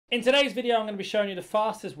In today's video, I'm going to be showing you the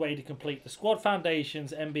fastest way to complete the Squad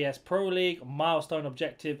Foundations NBS Pro League milestone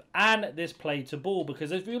objective and this play to ball.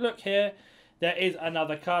 Because if you look here, there is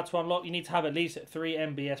another card to unlock. You need to have at least 3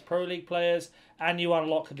 NBS Pro League players, and you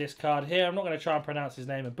unlock this card here. I'm not going to try and pronounce his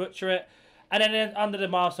name and butcher it. And then under the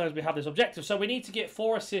milestones, we have this objective. So we need to get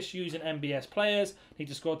 4 assists using NBS players. Need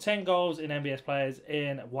to score 10 goals in NBS players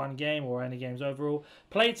in one game or any games overall.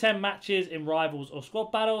 Play 10 matches in rivals or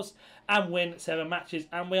squad battles. And win 7 matches.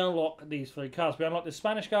 And we unlock these 3 cards. We unlock this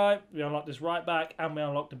Spanish guy. We unlock this right back. And we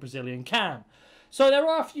unlock the Brazilian cam. So there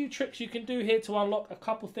are a few tricks you can do here to unlock a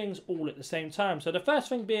couple things all at the same time. So the first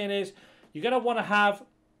thing being is you're going to want to have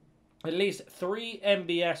at least 3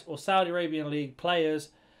 NBS or Saudi Arabian League players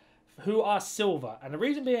who are silver. And the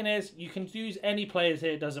reason being is you can use any players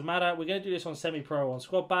here, it doesn't matter. We're going to do this on semi-pro on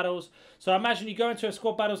squad battles. So imagine you go into a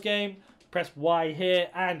squad battles game, press Y here,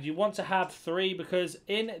 and you want to have 3 because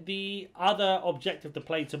in the other objective, the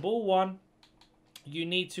play to ball one, you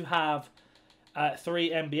need to have 3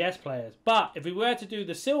 NBS players. But if we were to do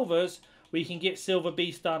the silvers, we can get Silver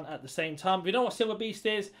Beast done at the same time. If you know what Silver Beast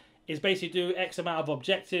is basically do X amount of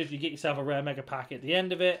objectives. You get yourself a rare mega pack at the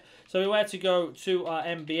end of it. So we were to go to our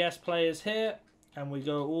NBS players here, and we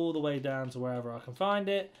go all the way down to wherever I can find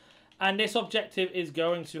it. And this objective is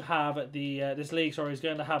going to have this league, sorry, is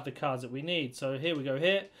going to have the cards that we need. So here we go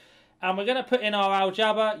here. And we're going to put in our Al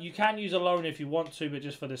Jabba. You can use a loan if you want to, but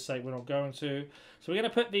just for this sake, we're not going to. So we're going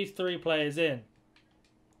to put these 3 players in.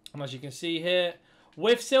 And as you can see here,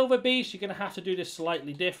 with Silver Beast, you're going to have to do this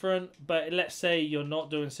slightly different. But let's say you're not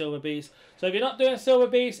doing Silver Beast. So if you're not doing Silver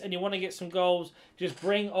Beast and you want to get some goals, just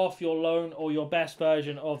bring off your loan or your best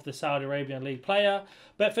version of the Saudi Arabian League player.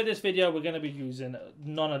 But for this video, we're going to be using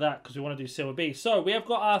none of that because we want to do Silver Beast. So we have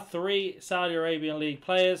got our 3 Saudi Arabian League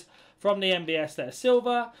players from the NBS that are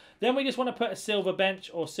silver. Then we just want to put a silver bench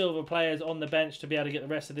or silver players on the bench to be able to get the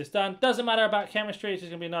rest of this done. Doesn't matter about chemistry. It's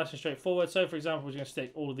just going to be nice and straightforward. So for example, we're going to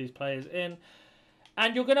stick all of these players in.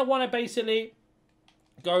 And you're going to want to basically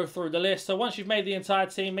go through the list. So once you've made the entire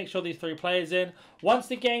team, make sure these 3 players in. Once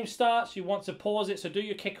the game starts, you want to pause it. So do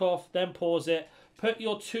your kickoff, then pause it. Put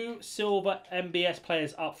your 2 silver NBS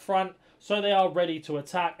players up front so they are ready to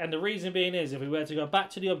attack. And the reason being is, if we were to go back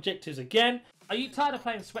to the objectives again, are you tired of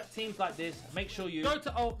playing sweat teams like this? Make sure you go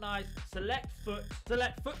to Alt Nice, select foot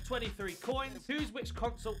 23 coins, choose which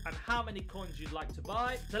console and how many coins you'd like to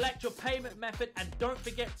buy, select your payment method, and don't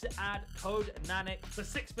forget to add code NaNNiK for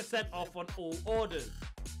 6% off on all orders.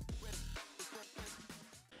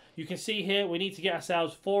 You can see here we need to get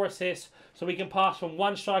ourselves 4 assists so we can pass from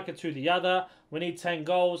one striker to the other. We need 10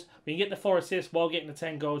 goals. We can get the 4 assists while getting the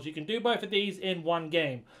 10 goals. You can do both of these in one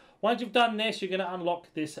game. Once you've done this, you're going to unlock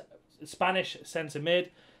this Spanish centre mid.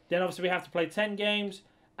 Then obviously we have to play 10 games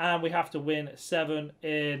and we have to win 7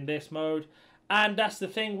 in this mode. And that's the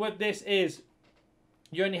thing with this is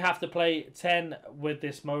you only have to play 10 with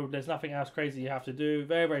this mode. There's nothing else crazy you have to do.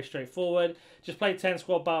 Very, very straightforward. Just play 10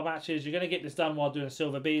 squad battle matches. You're going to get this done while doing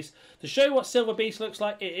Silver Beast. To show you what Silver Beast looks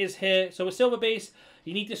like, it is here. So with Silver Beast,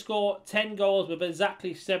 you need to score 10 goals with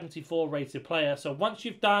exactly 74 rated player. So once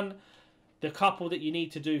you've done the couple that you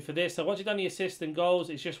need to do for this, so once you've done the assists and goals,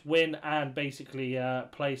 it's just win and basically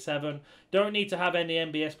play 7. Don't need to have any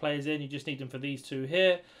NBS players in. You just need them for these 2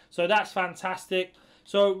 here. So that's fantastic.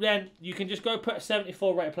 So then you can just go put a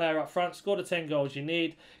 74 rated player up front, score the 10 goals you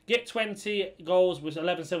need, get 20 goals with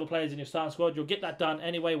 11 silver players in your starting squad. You'll get that done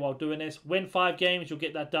anyway while doing this. Win 5 games, you'll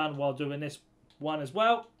get that done while doing this one as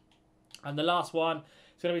well. And the last one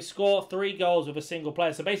is going to be score 3 goals with a single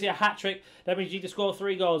player. So basically a hat-trick, that means you need to score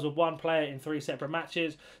 3 goals with 1 player in 3 separate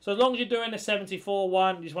matches. So as long as you're doing the 74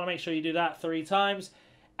 one, you just want to make sure you do that 3 times.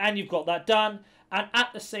 And you've got that done. And at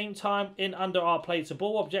the same time, in under our play to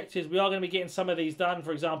ball objectives, we are going to be getting some of these done.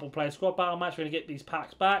 For example, play a squad battle match. We're going to get these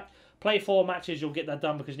packs back. Play 4 matches. You'll get that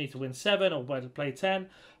done because you need to win 7 or play 10.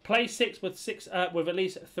 Play 6 with at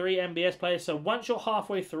least 3 NBS players. So once you're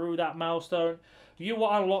halfway through that milestone, you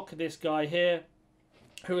will unlock this guy here,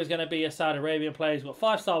 who is going to be a Saudi Arabian player. He's got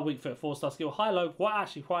 5-star weak foot, 4-star skill, high-low,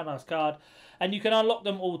 actually quite a nice card. And you can unlock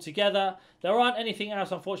them all together. There aren't anything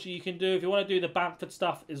else, unfortunately, you can do. If you want to do the Bamford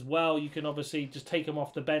stuff as well, you can obviously just take them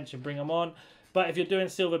off the bench and bring them on. But if you're doing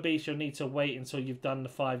Silver Beast, you'll need to wait until you've done the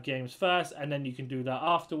 5 games first, and then you can do that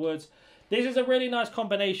afterwards. This is a really nice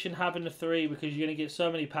combination, having the 3, because you're going to get so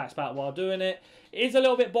many packs back while doing it. It is a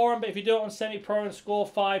little bit boring, but if you do it on semi-pro and score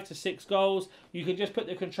 5 to 6 goals, you can just put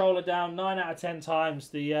the controller down 9 out of 10 times.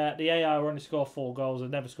 The AI will only score 4 goals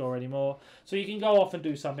and never score any more. So you can go off and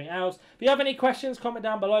do something else. If you have any questions, comment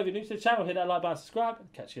down below. If you're new to the channel, hit that like button, subscribe,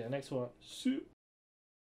 and catch you in the next one.